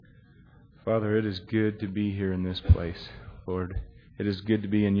Father, it is good to be here in this place, Lord. It is good to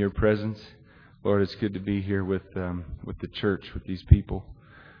be in your presence. Lord, it's good to be here with the church, with these people.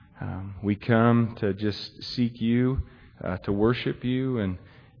 We come to just seek you, to worship you, and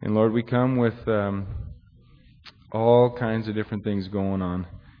Lord, we come with all kinds of different things going on.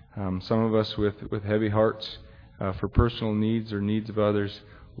 Some of us with heavy hearts for personal needs or needs of others.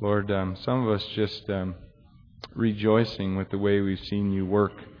 Lord, some of us just rejoicing with the way we've seen you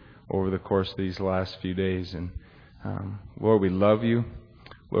work over the course of these last few days. And Lord, we love you.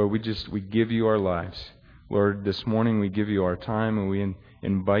 Lord, we give you our lives. Lord, this morning we give you our time, and we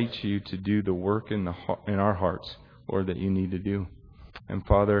invite you to do the work in our hearts, Lord, that you need to do. And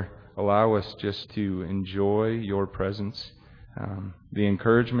Father, allow us just to enjoy your presence, the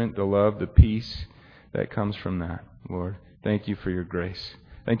encouragement, the love, the peace that comes from that. Lord, thank you for your grace.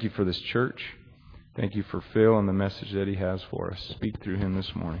 Thank you for this church. Thank you for Phil and the message that he has for us. Speak through him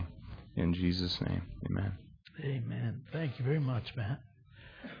this morning. In Jesus' name, amen. Amen. Thank you very much, Matt.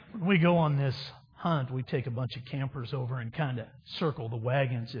 When we go on this hunt, we take a bunch of campers over and kind of circle the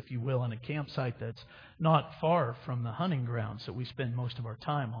wagons, if you will, in a campsite that's not far from the hunting grounds that we spend most of our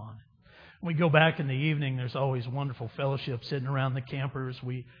time on. When we go back in the evening, there's always wonderful fellowship sitting around the campers.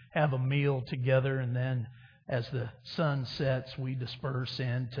 We have a meal together, and then as the sun sets, we disperse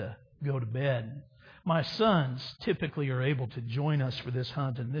in to go to bed. My sons typically are able to join us for this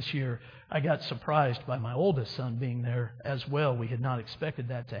hunt, and this year I got surprised by my oldest son being there as well. We had not expected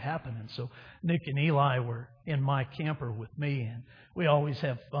that to happen, and so Nick and Eli were in my camper with me, and we always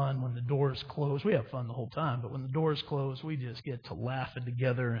have fun when the doors close. We have fun the whole time, but when the doors close, we just get to laughing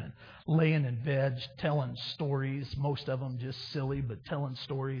together and laying in bed, telling stories, most of them just silly, but telling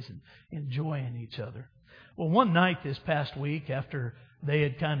stories and enjoying each other. Well, one night this past week, after they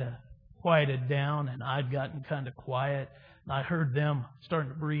had kind of quieted down and I'd gotten kind of quiet, and I heard them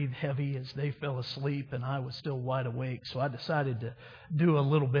starting to breathe heavy as they fell asleep, and I was still wide awake. So I decided to do a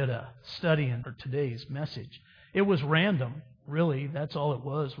little bit of studying for today's message. It was random, really. That's all it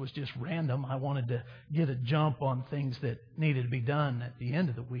was just random. I wanted to get a jump on things that needed to be done at the end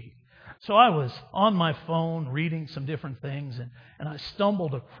of the week. So I was on my phone reading some different things, and I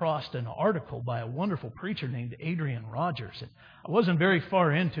stumbled across an article by a wonderful preacher named Adrian Rogers. And I wasn't very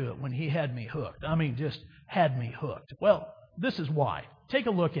far into it when he had me hooked. I mean, just had me hooked. Well, this is why. Take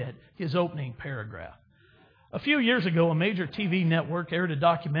a look at his opening paragraph. A few years ago, a major TV network aired a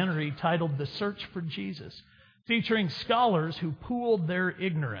documentary titled The Search for Jesus, featuring scholars who pooled their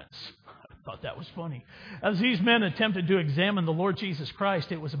ignorance. I thought that was funny. As these men attempted to examine the Lord Jesus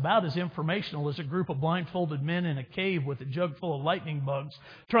Christ, it was about as informational as a group of blindfolded men in a cave with a jug full of lightning bugs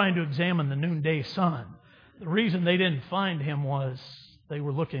trying to examine the noonday sun. The reason they didn't find him was they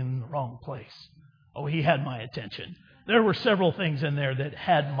were looking in the wrong place. Oh, he had my attention. There were several things in there that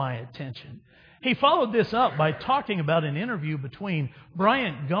had my attention. He followed this up by talking about an interview between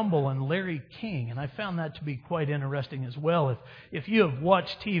Bryant Gumbel and Larry King, and I found that to be quite interesting as well. If you have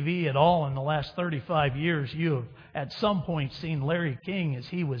watched TV at all in the last 35 years, you have at some point seen Larry King as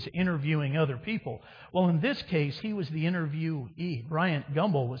he was interviewing other people. Well, in this case, he was the interviewee. Bryant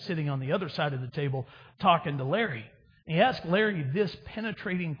Gumbel was sitting on the other side of the table talking to Larry. He asked Larry this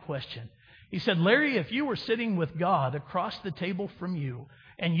penetrating question. He said, "Larry, if you were sitting with God across the table from you,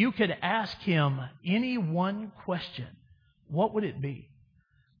 and you could ask him any one question, what would it be?"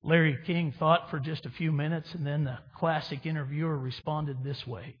 Larry King thought for just a few minutes, and then the classic interviewer responded this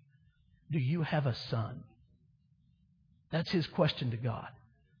way: "Do you have a son?" That's his question to God.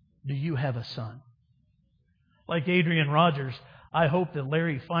 Do you have a son? Like Adrian Rogers, I hope that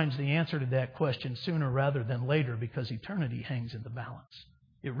Larry finds the answer to that question sooner rather than later, because eternity hangs in the balance.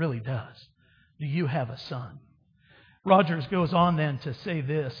 It really does. Do you have a son? Rogers goes on then to say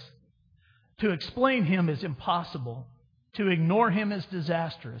this: "To explain him is impossible. To ignore him is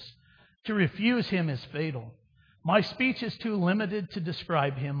disastrous. To refuse him is fatal. My speech is too limited to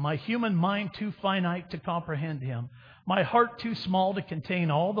describe him, my human mind too finite to comprehend him, my heart too small to contain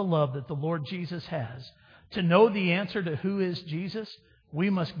all the love that the Lord Jesus has. To know the answer to who is Jesus,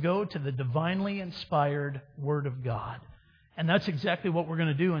 we must go to the divinely inspired Word of God." And that's exactly what we're going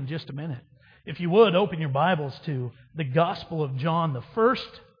to do in just a minute. If you would, open your Bibles to the Gospel of John, the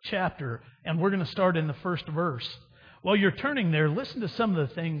first chapter, and we're going to start in the first verse. While you're turning there, listen to some of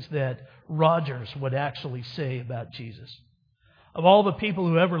the things that Rogers would actually say about Jesus. Of all the people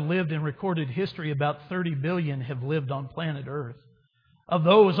who ever lived in recorded history, about 30 billion have lived on planet Earth. Of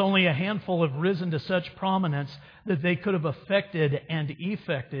those, only a handful have risen to such prominence that they could have affected and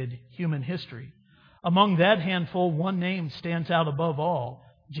effected human history. Among that handful, one name stands out above all: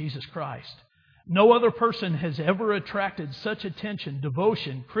 Jesus Christ. No other person has ever attracted such attention,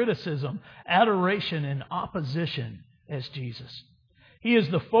 devotion, criticism, adoration, and opposition as Jesus. He is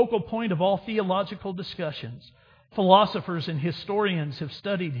the focal point of all theological discussions. Philosophers and historians have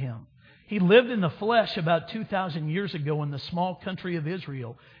studied him. He lived in the flesh about 2,000 years ago in the small country of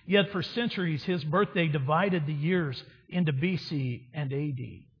Israel, yet for centuries his birthday divided the years into BC and AD.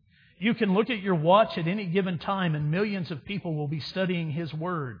 You can look at your watch at any given time and millions of people will be studying his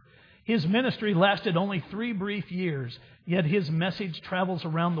word. His ministry lasted only 3 brief years, yet his message travels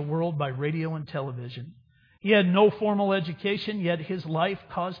around the world by radio and television. He had no formal education, yet his life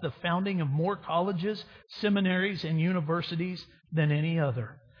caused the founding of more colleges, seminaries, and universities than any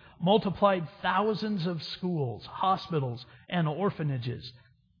other. Multiplied thousands of schools, hospitals, and orphanages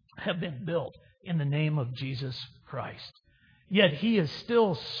have been built in the name of Jesus Christ. Yet he is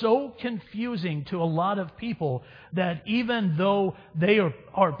still so confusing to a lot of people that even though they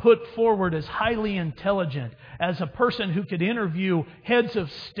are put forward as highly intelligent, as a person who could interview heads of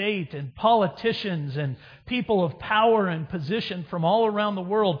state and politicians and people of power and position from all around the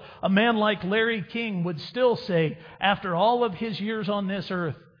world, a man like Larry King would still say, after all of his years on this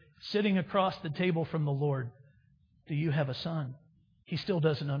earth, sitting across the table from the Lord, "Do you have a son?" He still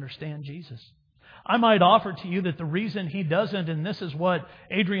doesn't understand Jesus. I might offer to you that the reason he doesn't, and this is what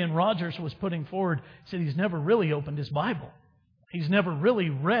Adrian Rogers was putting forward, he said he's never really opened his Bible. He's never really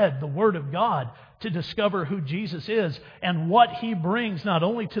read the Word of God to discover who Jesus is and what He brings not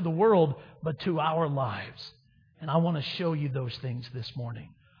only to the world, but to our lives. And I want to show you those things this morning.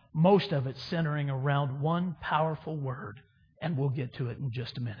 Most of it centering around one powerful word, and we'll get to it in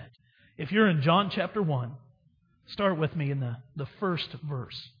just a minute. If you're in John chapter 1, start with me in the first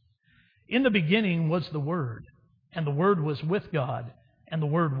verse. In the beginning was the Word, and the Word was with God, and the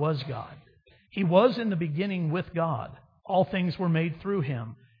Word was God. He was in the beginning with God. All things were made through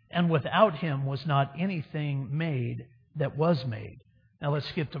Him, and without Him was not anything made that was made. Now let's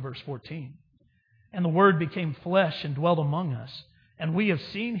skip to verse 14. And the Word became flesh and dwelt among us, and we have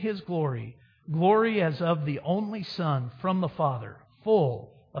seen His glory, glory as of the only Son from the Father,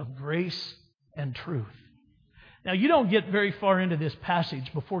 full of grace and truth. Now, you don't get very far into this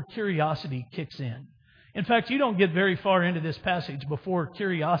passage before curiosity kicks in. In fact, you don't get very far into this passage before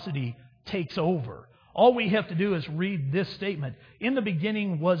curiosity takes over. All we have to do is read this statement. In the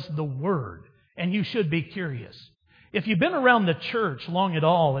beginning was the Word, and you should be curious. If you've been around the church long at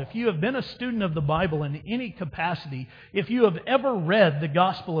all, if you have been a student of the Bible in any capacity, if you have ever read the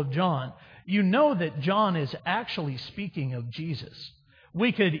Gospel of John, you know that John is actually speaking of Jesus.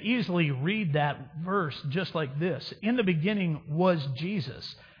 We could easily read that verse just like this. In the beginning was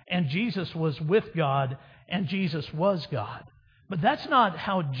Jesus, and Jesus was with God, and Jesus was God. But that's not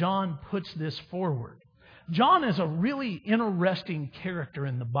how John puts this forward. John is a really interesting character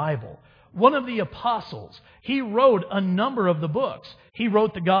in the Bible. One of the apostles. He wrote a number of the books. He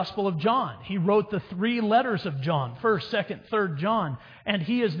wrote the Gospel of John. He wrote the 3 letters of John, 1st, 2nd, 3rd John, and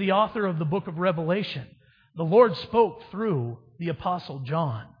he is the author of the book of Revelation. The Lord spoke through the Apostle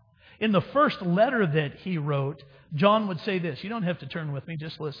John. In the first letter that he wrote, John would say this. You don't have to turn with me,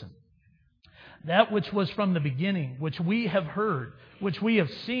 just listen. That which was from the beginning, which we have heard, which we have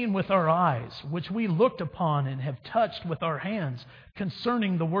seen with our eyes, which we looked upon and have touched with our hands,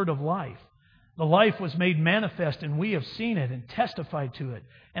 concerning the word of life. The life was made manifest, and we have seen it and testified to it,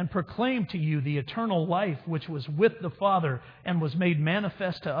 and proclaimed to you the eternal life which was with the Father and was made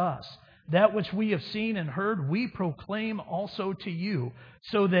manifest to us. That which we have seen and heard, we proclaim also to you,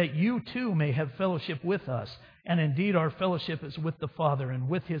 so that you too may have fellowship with us. And indeed our fellowship is with the Father and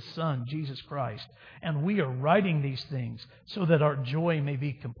with His Son, Jesus Christ. And we are writing these things so that our joy may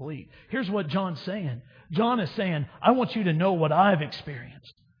be complete. Here's what John's saying. John is saying, I want you to know what I've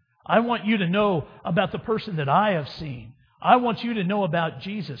experienced. I want you to know about the person that I have seen. I want you to know about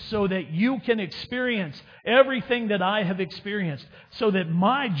Jesus so that you can experience everything that I have experienced, so that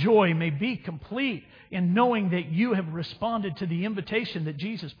my joy may be complete in knowing that you have responded to the invitation that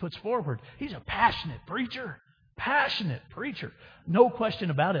Jesus puts forward. He's a passionate preacher. Passionate preacher. No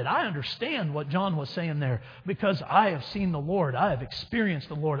question about it. I understand what John was saying there because I have seen the Lord. I have experienced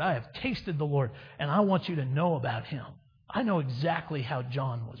the Lord. I have tasted the Lord. And I want you to know about Him. I know exactly how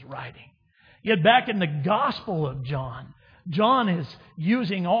John was writing. Yet back in the Gospel of John, John is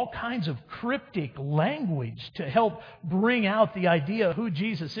using all kinds of cryptic language to help bring out the idea of who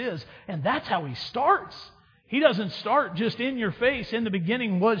Jesus is. And that's how he starts. He doesn't start just in your face, in the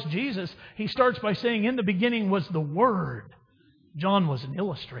beginning was Jesus. He starts by saying, in the beginning was the Word. John was an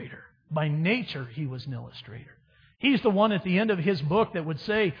illustrator. By nature, he was an illustrator. He's the one at the end of his book that would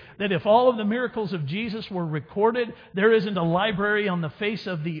say that if all of the miracles of Jesus were recorded, there isn't a library on the face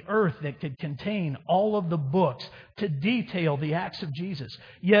of the earth that could contain all of the books to detail the acts of Jesus.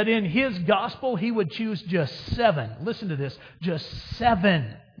 Yet in his gospel, he would choose just 7. Listen to this. Just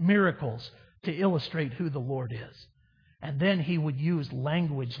 7 miracles to illustrate who the Lord is. And then he would use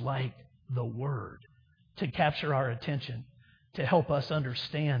language like the Word to capture our attention, to help us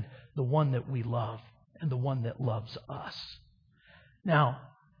understand the one that we love and the one that loves us. Now,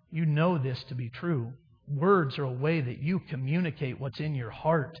 you know this to be true. Words are a way that you communicate what's in your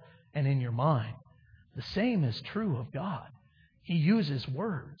heart and in your mind. The same is true of God. He uses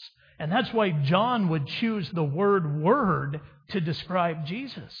words. And that's why John would choose the word "word" to describe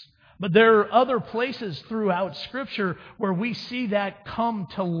Jesus. But there are other places throughout Scripture where we see that come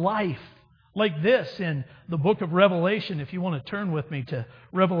to life. Like this in the book of Revelation, if you want to turn with me to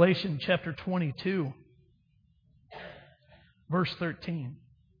Revelation chapter 22, verse 13.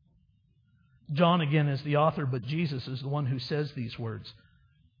 John again is the author, but Jesus is the one who says these words.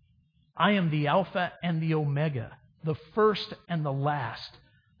 I am the Alpha and the Omega, the first and the last,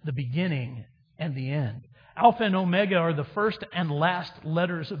 the beginning and the end. Alpha and Omega are the first and last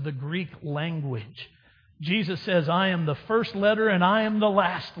letters of the Greek language. Jesus says, I am the first letter and I am the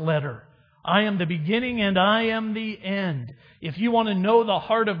last letter. I am the beginning and I am the end. If you want to know the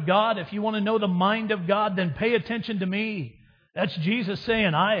heart of God, if you want to know the mind of God, then pay attention to me. That's Jesus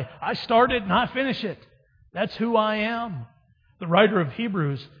saying, I started and I finish it. That's who I am. The writer of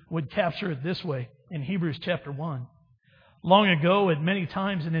Hebrews would capture it this way in Hebrews chapter 1. Long ago, at many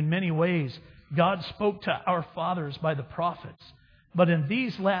times and in many ways, God spoke to our fathers by the prophets. But in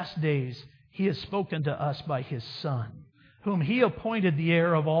these last days, He has spoken to us by His Son, whom He appointed the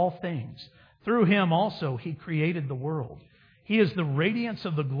heir of all things. Through Him also He created the world. He is the radiance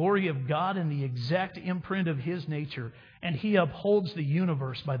of the glory of God and the exact imprint of His nature, and He upholds the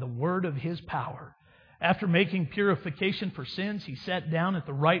universe by the word of His power. After making purification for sins, He sat down at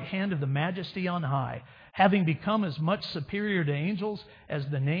the right hand of the Majesty on high, having become as much superior to angels as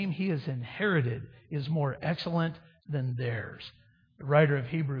the name He has inherited is more excellent than theirs. The writer of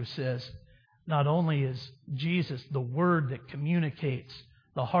Hebrews says, not only is Jesus the Word that communicates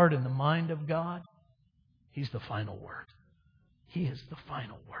the heart and the mind of God, He's the final word. He is the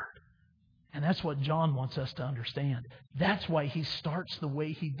final word. And that's what John wants us to understand. That's why he starts the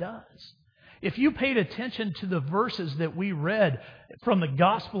way he does. If you paid attention to the verses that we read from the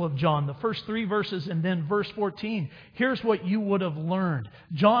Gospel of John, the first 3 verses and then verse 14, here's what you would have learned.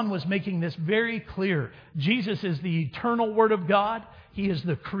 John was making this very clear. Jesus is the eternal Word of God. He is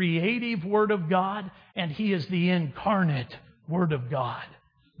the creative Word of God. And He is the incarnate Word of God.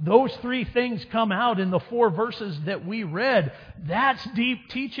 Those 3 things come out in the 4 verses that we read. That's deep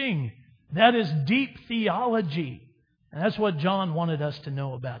teaching. That is deep theology. And that's what John wanted us to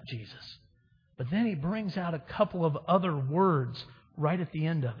know about Jesus. But then he brings out a couple of other words right at the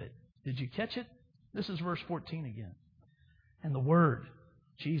end of it. Did you catch it? This is verse 14 again. And the Word,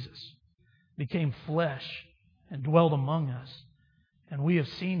 Jesus, became flesh and dwelt among us. And we have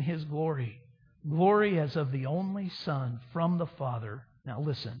seen His glory. Glory as of the only Son from the Father. Now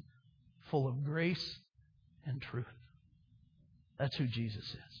listen, full of grace and truth. That's who Jesus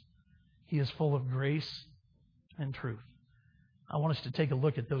is. He is full of grace and truth. I want us to take a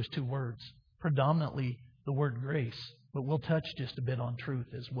look at those 2 words. Predominantly the word grace, but we'll touch just a bit on truth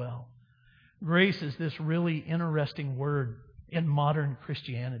as well. Grace is this really interesting word in modern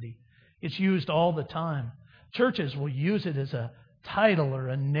Christianity. It's used all the time. Churches will use it as a title or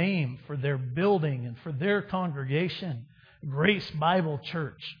a name for their building and for their congregation. Grace Bible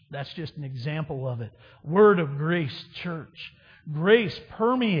Church, that's just an example of it. Word of Grace Church. Grace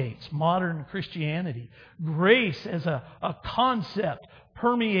permeates modern Christianity. Grace as a concept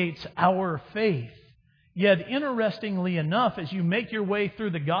permeates our faith. Yet, interestingly enough, as you make your way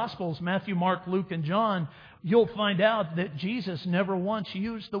through the Gospels, Matthew, Mark, Luke, and John, you'll find out that Jesus never once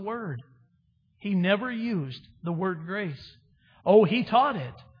used the word. He never used the word grace. Oh, He taught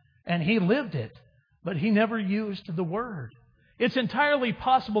it, and He lived it, but He never used the word. It's entirely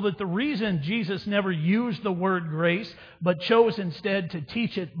possible that the reason Jesus never used the word grace, but chose instead to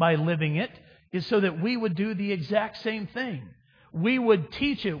teach it by living it, is so that we would do the exact same thing. We would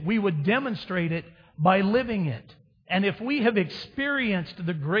teach it, we would demonstrate it by living it. And if we have experienced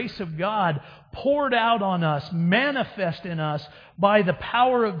the grace of God poured out on us, manifest in us by the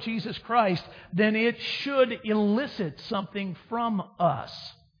power of Jesus Christ, then it should elicit something from us.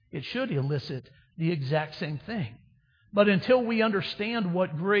 It should elicit the exact same thing. But until we understand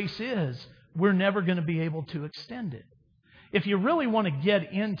what grace is, we're never going to be able to extend it. if you really want to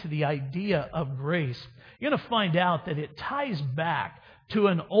get into the idea of grace, you're going to find out that it ties back to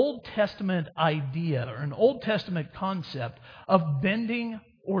an Old Testament idea or an Old Testament concept of bending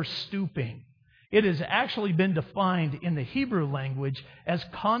or stooping. It has actually been defined in the Hebrew language as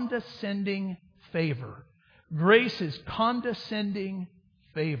condescending favor. Grace is condescending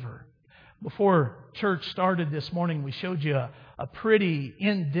favor. Before church started this morning, we showed you a pretty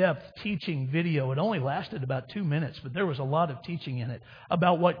in-depth teaching video. It only lasted about 2 minutes, but there was a lot of teaching in it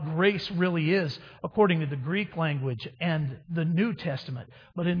about what grace really is according to the Greek language and the New Testament.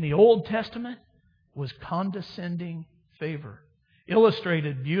 But in the Old Testament was condescending favor.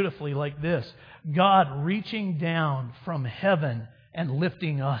 Illustrated beautifully like this: God reaching down from heaven and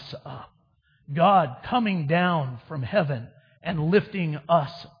lifting us up. God coming down from heaven and lifting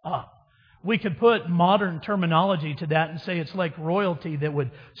us up. We could put modern terminology to that and say it's like royalty that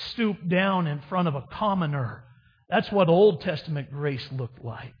would stoop down in front of a commoner. That's what Old Testament grace looked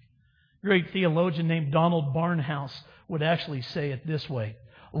like. A great theologian named Donald Barnhouse would actually say it this way: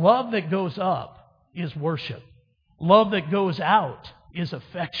 love that goes up is worship. Love that goes out is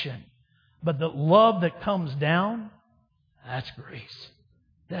affection. But the love that comes down, that's grace.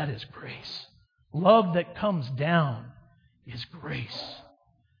 That is grace. Love that comes down is grace.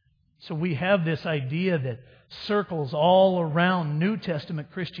 So we have this idea that circles all around New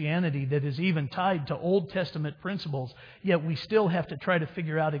Testament Christianity that is even tied to Old Testament principles, yet we still have to try to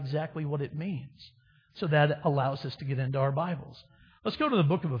figure out exactly what it means. So that allows us to get into our Bibles. Let's go to the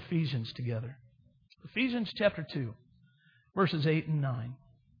book of Ephesians together. Ephesians chapter 2, verses 8 and 9.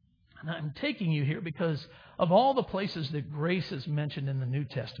 And I'm taking you here because of all the places that grace is mentioned in the New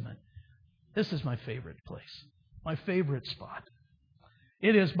Testament, this is my favorite place, my favorite spot.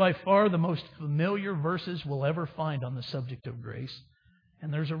 It is by far the most familiar verses we'll ever find on the subject of grace,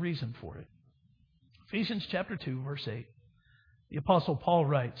 and there's a reason for it. Ephesians chapter 2, verse 8. The Apostle Paul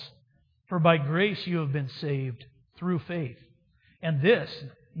writes, "For by grace you have been saved through faith, and this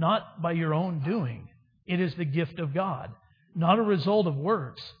not by your own doing. It is the gift of God, not a result of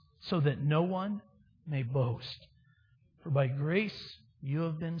works, so that no one may boast. For by grace you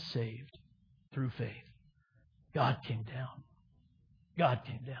have been saved through faith." God came down. God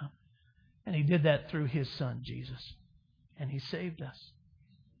came down. And He did that through His Son, Jesus. And He saved us.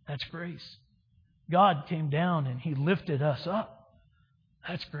 That's grace. God came down and He lifted us up.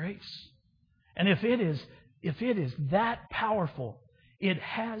 That's grace. And if it is that powerful, it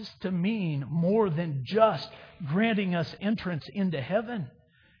has to mean more than just granting us entrance into heaven.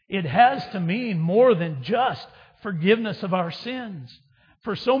 It has to mean more than just forgiveness of our sins.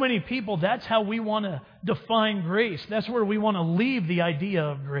 For so many people, that's how we want to define grace. That's where we want to leave the idea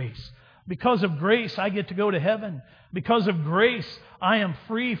of grace. Because of grace, I get to go to heaven. Because of grace, I am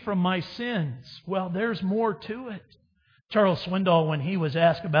free from my sins. Well, there's more to it. Charles Swindoll, when he was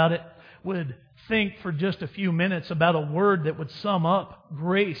asked about it, would think for just a few minutes about a word that would sum up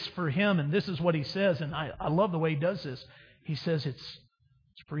grace for him. And this is what he says, and I love the way he does this. He says it's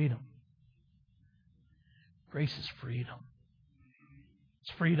freedom. Grace is freedom.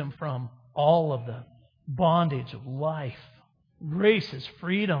 It's freedom from all of the bondage of life. Grace is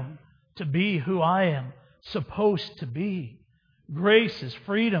freedom to be who I am supposed to be. Grace is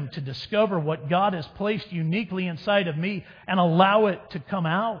freedom to discover what God has placed uniquely inside of me and allow it to come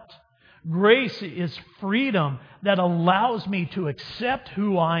out. Grace is freedom that allows me to accept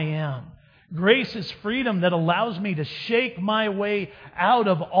who I am. Grace is freedom that allows me to shake my way out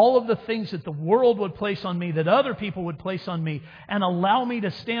of all of the things that the world would place on me, that other people would place on me, and allow me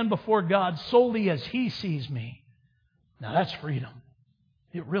to stand before God solely as He sees me. Now that's freedom.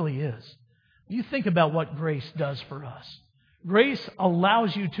 It really is. You think about what grace does for us. Grace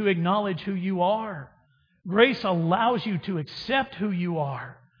allows you to acknowledge who you are. Grace allows you to accept who you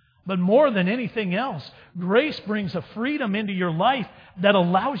are. But more than anything else, grace brings a freedom into your life that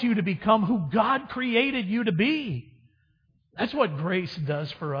allows you to become who God created you to be. That's what grace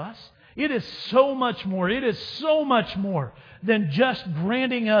does for us. It is so much more. It is so much more than just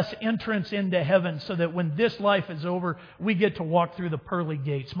granting us entrance into heaven so that when this life is over, we get to walk through the pearly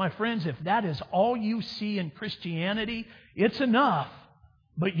gates. My friends, if that is all you see in Christianity, it's enough.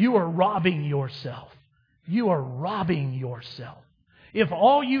 But you are robbing yourself. You are robbing yourself. If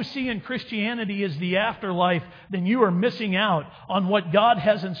all you see in Christianity is the afterlife, then you are missing out on what God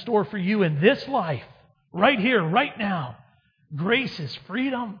has in store for you in this life, right here, right now. Grace is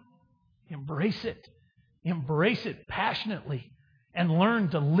freedom. Embrace it. Embrace it passionately and learn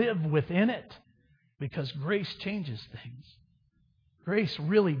to live within it, because grace changes things. Grace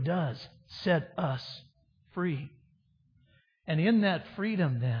really does set us free. And in that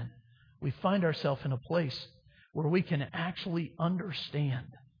freedom, then, we find ourselves in a place where we can actually understand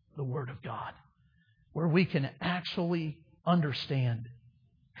the Word of God, where we can actually understand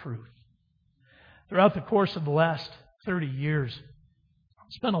truth. Throughout the course of the last 30 years,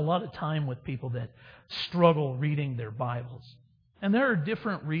 I've spent a lot of time with people that struggle reading their Bibles. And there are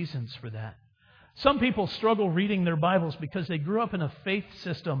different reasons for that. Some people struggle reading their Bibles because they grew up in a faith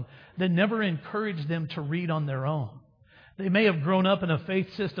system that never encouraged them to read on their own. They may have grown up in a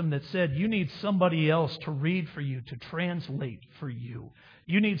faith system that said, you need somebody else to read for you, to translate for you.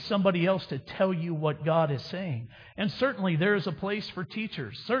 You need somebody else to tell you what God is saying. And certainly there is a place for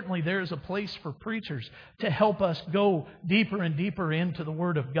teachers. Certainly there is a place for preachers to help us go deeper and deeper into the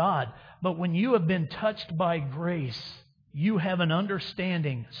Word of God. But when you have been touched by grace, you have an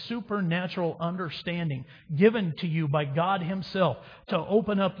understanding, supernatural understanding, given to you by God Himself to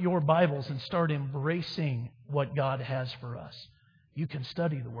open up your Bibles and start embracing what God has for us. You can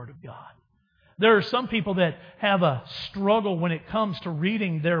study the Word of God. There are some people that have a struggle when it comes to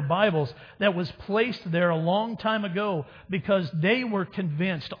reading their Bibles that was placed there a long time ago because they were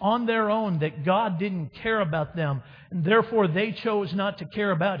convinced on their own that God didn't care about them, and therefore they chose not to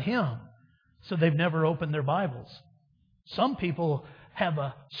care about Him. So they've never opened their Bibles. Some people have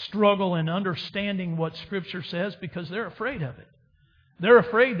a struggle in understanding what Scripture says because they're afraid of it. They're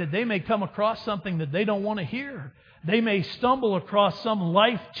afraid that they may come across something that they don't want to hear. They may stumble across some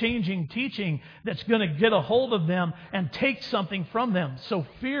life-changing teaching that's going to get a hold of them and take something from them. So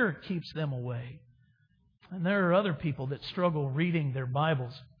fear keeps them away. And there are other people that struggle reading their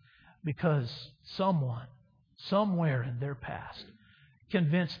Bibles because someone, somewhere in their past,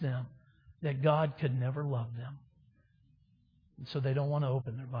 convinced them that God could never love them. And so they don't want to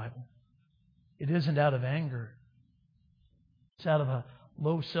open their Bible. It isn't out of anger. It's out of a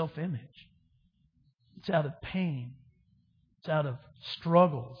low self-image. It's out of pain. It's out of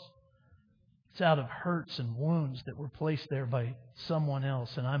struggles. It's out of hurts and wounds that were placed there by someone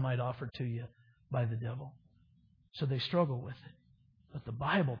else, and I might offer to you by the devil. So they struggle with it. But the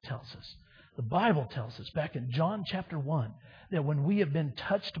Bible tells us back in John chapter 1 that when we have been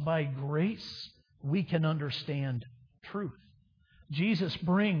touched by grace, we can understand truth. Jesus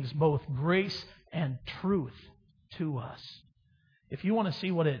brings both grace and truth to us. If you want to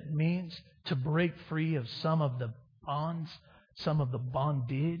see what it means to break free of some of the bonds, some of the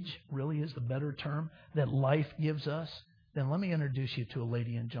bondage, really is the better term, that life gives us, then let me introduce you to a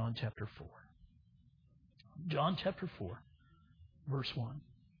lady in John chapter 4. John chapter 4, verse 1.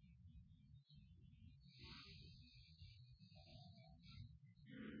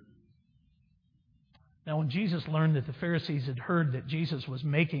 Now, when Jesus learned that the Pharisees had heard that Jesus was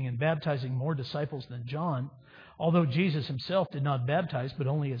making and baptizing more disciples than John, although Jesus Himself did not baptize, but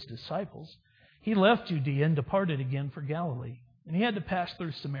only His disciples, He left Judea and departed again for Galilee. And He had to pass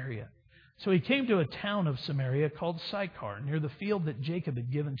through Samaria. So He came to a town of Samaria called Sychar, near the field that Jacob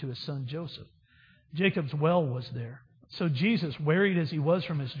had given to his son Joseph. Jacob's well was there. So Jesus, wearied as He was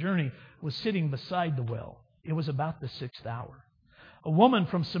from His journey, was sitting beside the well. It was about the 6th hour. A woman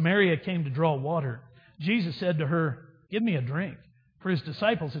from Samaria came to draw water. Jesus said to her, "Give me a drink," for His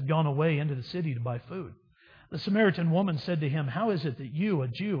disciples had gone away into the city to buy food. The Samaritan woman said to Him, "How is it that you, a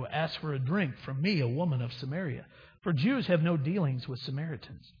Jew, ask for a drink from me, a woman of Samaria? For Jews have no dealings with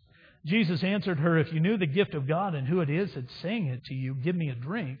Samaritans." Jesus answered her, "If you knew the gift of God and who it is that's saying it to you, 'Give me a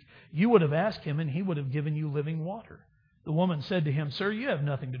drink,' you would have asked Him, and He would have given you living water." The woman said to Him, "Sir, you have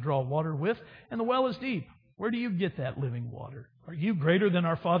nothing to draw water with, and the well is deep. Where do you get that living water? Are you greater than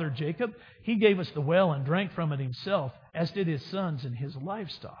our father Jacob? He gave us the well and drank from it himself, as did his sons and his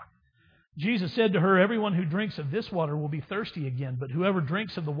livestock." Jesus said to her, "Everyone who drinks of this water will be thirsty again, but whoever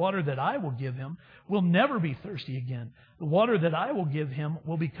drinks of the water that I will give him will never be thirsty again. The water that I will give him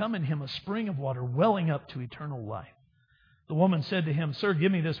will become in him a spring of water welling up to eternal life." The woman said to Him, "Sir,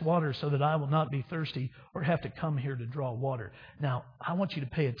 give me this water so that I will not be thirsty or have to come here to draw water." Now, I want you to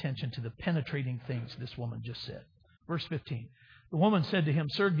pay attention to the penetrating things this woman just said. Verse 15. The woman said to Him,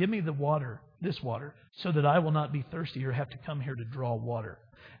 "Sir, give me this water, so that I will not be thirsty or have to come here to draw water."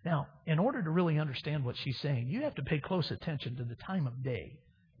 Now, in order to really understand what she's saying, you have to pay close attention to the time of day.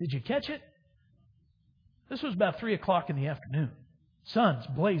 Did you catch it? This was about 3 o'clock in the afternoon. Sun's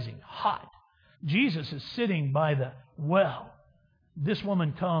blazing hot. Jesus is sitting by the well. This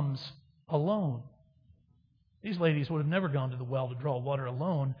woman comes alone. These ladies would have never gone to the well to draw water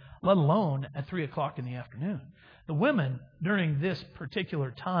alone, let alone at 3 o'clock in the afternoon. The women, during this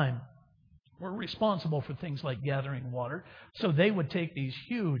particular time, were responsible for things like gathering water. So they would take these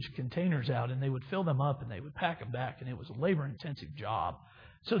huge containers out and they would fill them up and they would pack them back, and it was a labor-intensive job.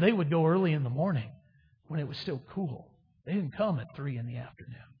 So they would go early in the morning when it was still cool. They didn't come at 3 in the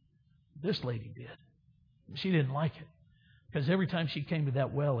afternoon. This lady did. She didn't like it. Because every time she came to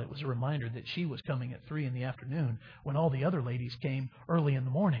that well, it was a reminder that she was coming at 3 in the afternoon when all the other ladies came early in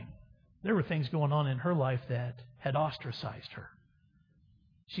the morning. There were things going on in her life that had ostracized her.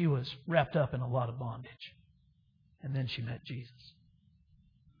 She was wrapped up in a lot of bondage. And then she met Jesus.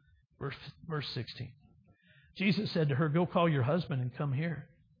 Verse 16. Jesus said to her, "Go call your husband and come here."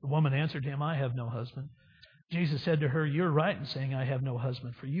 The woman answered him, "I have no husband." Jesus said to her, "You're right in saying I have no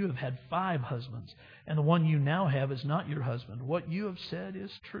husband, for you have had 5 husbands, and the one you now have is not your husband. What you have said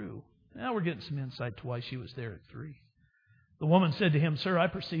is true." Now we're getting some insight to why she was there at 3. The woman said to him, "Sir, I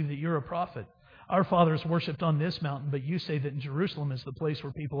perceive that you're a prophet. Our fathers worshipped on this mountain, but you say that in Jerusalem is the place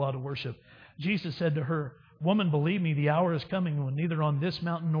where people ought to worship." Jesus said to her, "Woman, believe me, the hour is coming when neither on this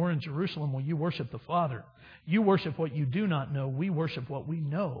mountain nor in Jerusalem will you worship the Father. You worship what you do not know. We worship what we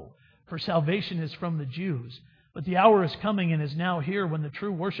know. For salvation is from the Jews. But the hour is coming and is now here when the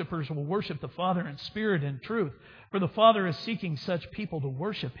true worshipers will worship the Father in spirit and truth. For the Father is seeking such people to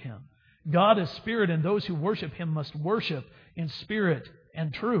worship Him. God is spirit, and those who worship Him must worship in spirit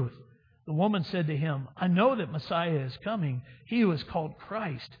and truth." The woman said to him, "I know that Messiah is coming, He who is called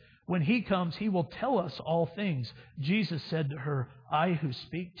Christ. When He comes, He will tell us all things." Jesus said to her, "I who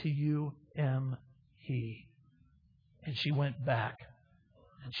speak to you am He." And she went back,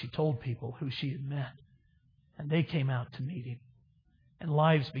 and she told people who she had met. And they came out to meet Him. And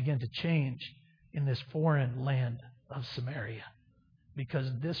lives began to change in this foreign land of Samaria,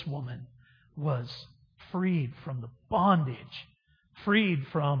 because this woman was freed from the bondage, freed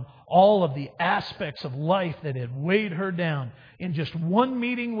from all of the aspects of life that had weighed her down. In just one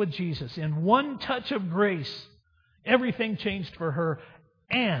meeting with Jesus, in one touch of grace, everything changed for her,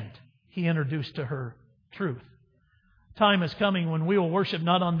 and He introduced to her truth. Time is coming when we will worship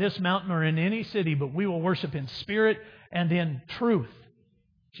not on this mountain or in any city, but we will worship in spirit and in truth,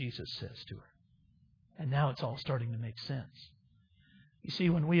 Jesus says to her. And now it's all starting to make sense. You see,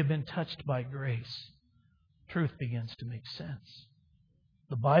 when we have been touched by grace, truth begins to make sense.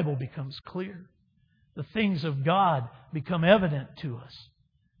 The Bible becomes clear. The things of God become evident to us,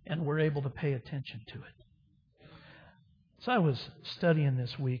 and we're able to pay attention to it. As I was studying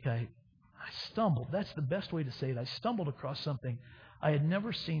this week, I stumbled. That's the best way to say it. I stumbled across something I had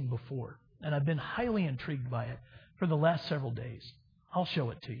never seen before, and I've been highly intrigued by it for the last several days. I'll show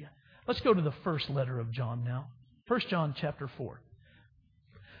it to you. Let's go to the first letter of John now. 1 John chapter 4.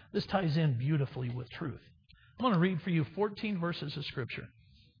 This ties in beautifully with truth. I'm going to read for you 14 verses of Scripture.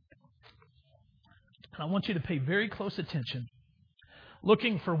 And I want you to pay very close attention,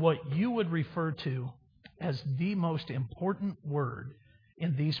 looking for what you would refer to as the most important word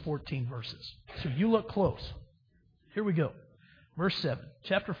in these 14 verses. So you look close. Here we go. Verse 7.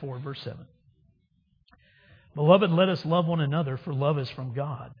 Chapter 4, verse 7. "Beloved, let us love one another, for love is from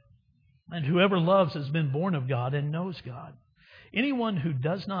God. And whoever loves has been born of God and knows God. Anyone who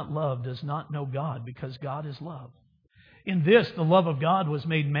does not love does not know God, because God is love. In this, the love of God was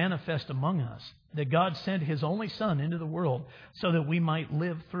made manifest among us, that God sent His only Son into the world so that we might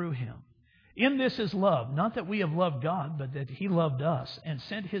live through Him. In this is love, not that we have loved God, but that He loved us and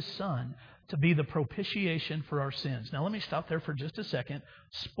sent His Son to be the propitiation for our sins." Now let me stop there for just a second.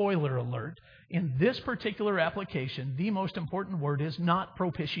 Spoiler alert. In this particular application, the most important word is not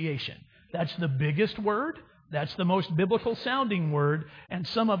propitiation. That's the biggest word. That's the most biblical sounding word. And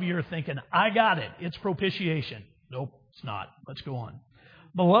some of you are thinking, I got it. It's propitiation. Nope, it's not. Let's go on.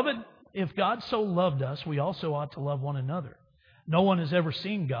 "Beloved, if God so loved us, we also ought to love one another. No one has ever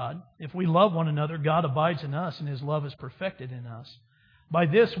seen God. If we love one another, God abides in us, and His love is perfected in us. By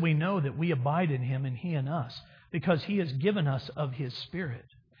this we know that we abide in Him and He in us, because He has given us of His Spirit.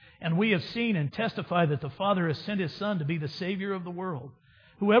 And we have seen and testify that the Father has sent His Son to be the Savior of the world.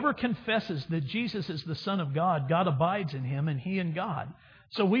 Whoever confesses that Jesus is the Son of God, God abides in Him and He in God.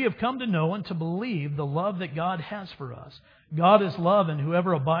 So we have come to know and to believe the love that God has for us. God is love, and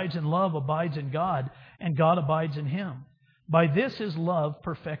whoever abides in love abides in God, and God abides in him. By this is love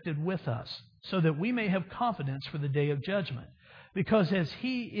perfected with us, so that we may have confidence for the day of judgment. Because as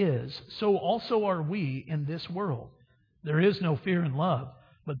He is, so also are we in this world. There is no fear in love,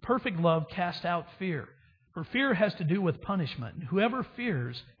 but perfect love casts out fear. For fear has to do with punishment, and whoever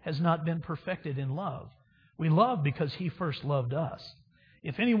fears has not been perfected in love. We love because He first loved us.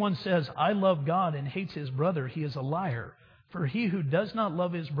 If anyone says, I love God, and hates his brother, he is a liar. For he who does not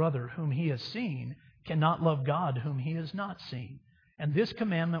love his brother whom he has seen cannot love God whom he has not seen. And this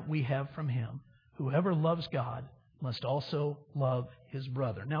commandment we have from Him: whoever loves God must also love his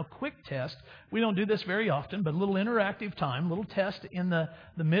brother. Now, quick test. We don't do this very often, but a little interactive time, a little test in the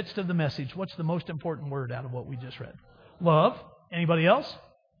midst of the message. What's the most important word out of what we just read? Love. Anybody else?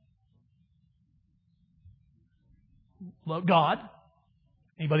 Love God.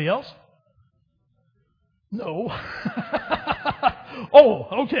 Anybody else? No.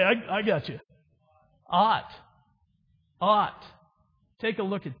 Oh, okay, I got you. Ought. Take a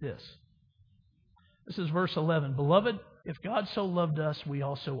look at this. This is verse 11. Beloved, if God so loved us, we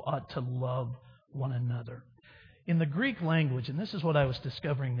also ought to love one another. In the Greek language, and this is what I was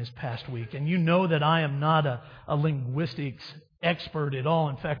discovering this past week, and you know that I am not a linguistics expert at all.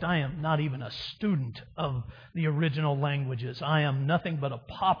 In fact, I am not even a student of the original languages. I am nothing but a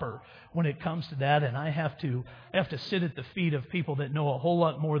pauper when it comes to that, and I have to sit at the feet of people that know a whole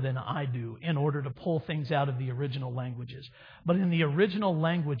lot more than I do in order to pull things out of the original languages. But in the original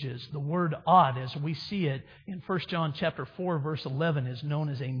languages, the word ought, as we see it in 1 John chapter 4, verse 11, is known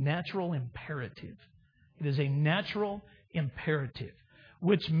as a natural imperative. It is a natural imperative,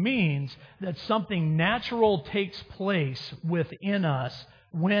 which means that something natural takes place within us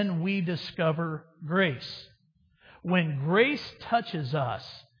when we discover grace. When grace touches us,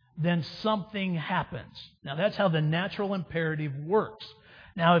 then something happens. Now, that's how the natural imperative works.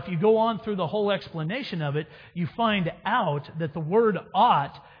 Now, if you go on through the whole explanation of it, you find out that the word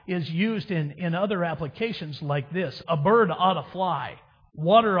ought is used in other applications like this. A bird ought to fly.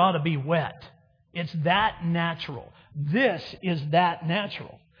 Water ought to be wet. It's that natural. This is that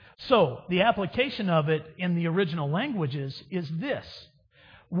natural. So, the application of it in the original languages is this.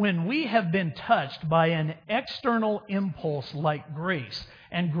 When we have been touched by an external impulse like grace,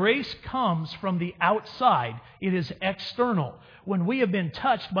 and grace comes from the outside, it is external. When we have been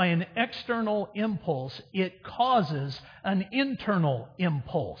touched by an external impulse, it causes an internal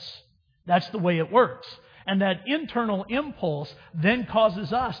impulse. That's the way it works. And that internal impulse then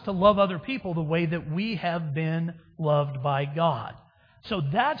causes us to love other people the way that we have been loved by God. So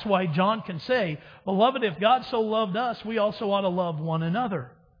that's why John can say, Beloved, if God so loved us, we also ought to love one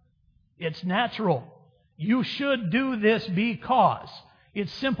another. It's natural. You should do this because.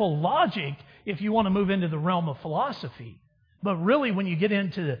 It's simple logic if you want to move into the realm of philosophy. But really, when you get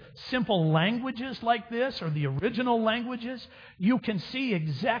into simple languages like this, or the original languages, you can see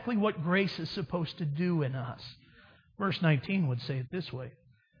exactly what grace is supposed to do in us. Verse 19 would say it this way.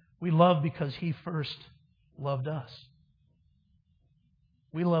 We love because He first loved us.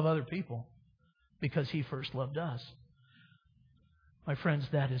 We love other people because He first loved us. My friends,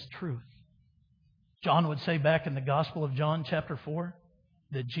 that is truth. John would say back in the Gospel of John chapter 4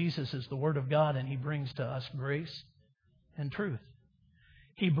 that Jesus is the Word of God and He brings to us grace and truth.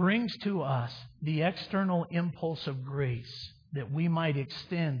 He brings to us the external impulse of grace that we might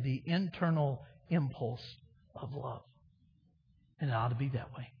extend the internal impulse of love. And it ought to be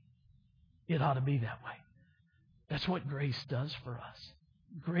that way. It ought to be that way. That's what grace does for us.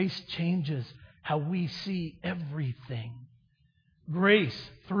 Grace changes how we see everything. Grace,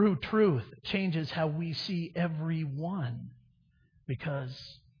 through truth, changes how we see everyone because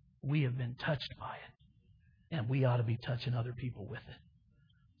we have been touched by it. And we ought to be touching other people with it.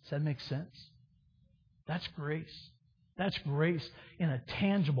 Does that make sense? That's grace. That's grace in a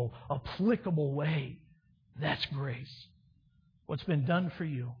tangible, applicable way. That's grace. What's been done for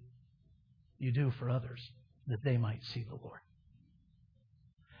you, you do for others, that they might see the Lord.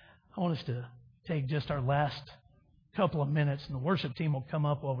 I want us to take just our last couple of minutes, and the worship team will come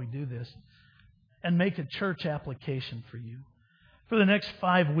up while we do this, and make a church application for you. For the next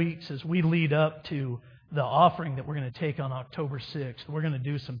 5 weeks, as we lead up to the offering that we're going to take on October 6th, we're going to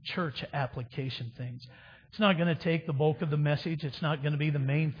do some church application things. It's not going to take the bulk of the message. It's not going to be the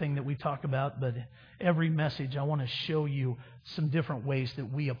main thing that we talk about, but every message I want to show you some different ways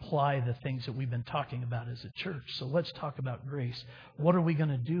that we apply the things that we've been talking about as a church. So let's talk about grace. What are we going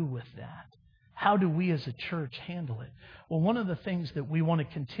to do with that? How do we as a church handle it? Well, one of the things that we want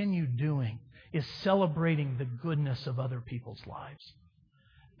to continue doing is celebrating the goodness of other people's lives.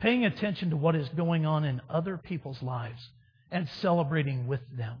 Paying attention to what is going on in other people's lives and celebrating with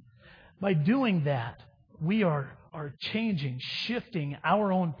them. By doing that, we are changing, shifting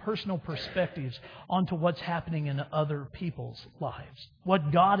our own personal perspectives onto what's happening in other people's lives,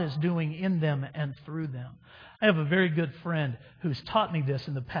 what God is doing in them and through them. I have a very good friend who's taught me this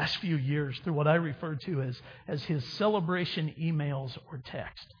in the past few years through what I refer to as his celebration emails or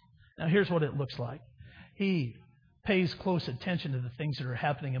text. Now, here's what it looks like. He pays close attention to the things that are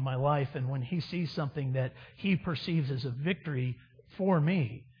happening in my life, and when he sees something that he perceives as a victory for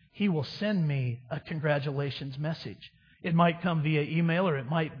me, he will send me a congratulations message. It might come via email or it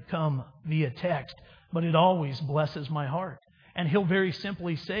might come via text, but it always blesses my heart. And he'll very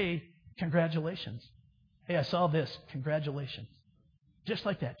simply say, congratulations. Hey, I saw this. Congratulations. Just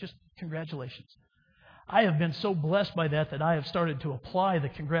like that. Just congratulations. I have been so blessed by that I have started to apply the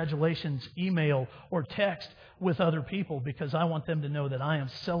congratulations email or text with other people because I want them to know that I am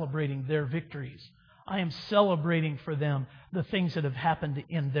celebrating their victories. I am celebrating for them the things that have happened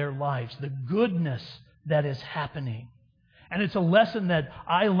in their lives, the goodness that is happening. And it's a lesson that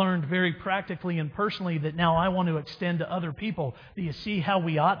I learned very practically and personally that now I want to extend to other people. Do you see how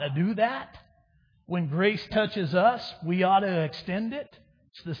we ought to do that? When grace touches us, we ought to extend it.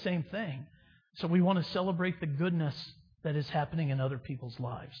 It's the same thing. So we want to celebrate the goodness that is happening in other people's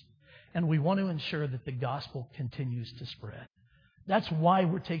lives. And we want to ensure that the gospel continues to spread. That's why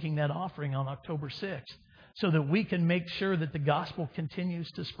we're taking that offering on October 6th, so that we can make sure that the gospel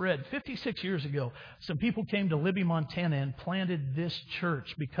continues to spread. 56 years ago, some people came to Libby, Montana and planted this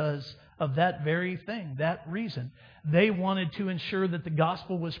church because of that very thing, that reason. They wanted to ensure that the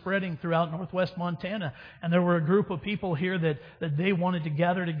gospel was spreading throughout northwest Montana. And there were a group of people here that they wanted to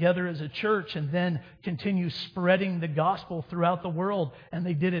gather together as a church and then continue spreading the gospel throughout the world. And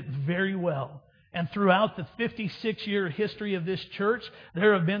they did it very well. And throughout the 56-year history of this church,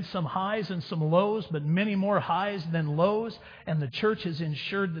 there have been some highs and some lows, but many more highs than lows. And the church has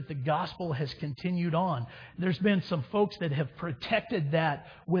ensured that the gospel has continued on. There's been some folks that have protected that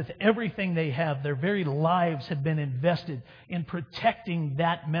with everything they have. Their very lives have been invested in protecting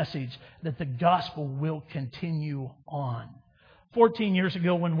that message that the gospel will continue on. 14 years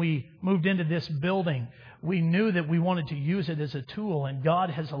ago when we moved into this building, we knew that we wanted to use it as a tool, and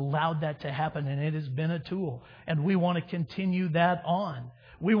God has allowed that to happen, and it has been a tool. And we want to continue that on.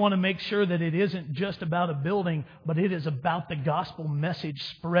 We want to make sure that it isn't just about a building, but it is about the gospel message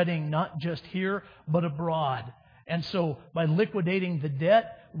spreading not just here, but abroad. And so by liquidating the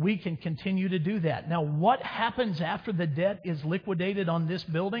debt, we can continue to do that. Now, what happens after the debt is liquidated on this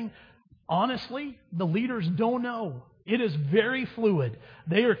building? Honestly, the leaders don't know. It is very fluid.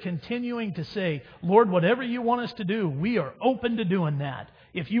 They are continuing to say, Lord, whatever you want us to do, we are open to doing that.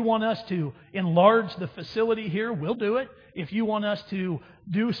 If you want us to enlarge the facility here, we'll do it. If you want us to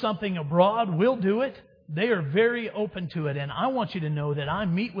do something abroad, we'll do it. They are very open to it. And I want you to know that I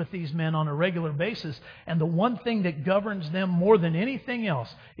meet with these men on a regular basis. And the one thing that governs them more than anything else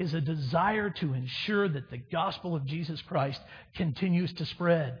is a desire to ensure that the gospel of Jesus Christ continues to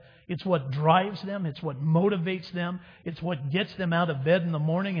spread. It's what drives them. It's what motivates them. It's what gets them out of bed in the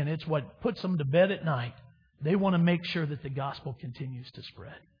morning, and it's what puts them to bed at night. They want to make sure that the gospel continues to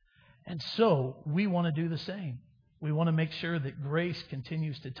spread. And so we want to do the same. We want to make sure that grace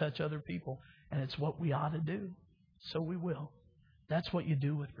continues to touch other people, and it's what we ought to do. So we will. That's what you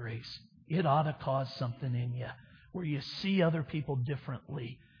do with grace. It ought to cause something in you where you see other people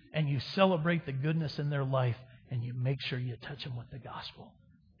differently, and you celebrate the goodness in their life, and you make sure you touch them with the gospel.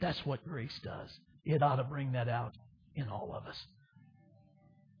 That's what grace does. It ought to bring that out in all of us.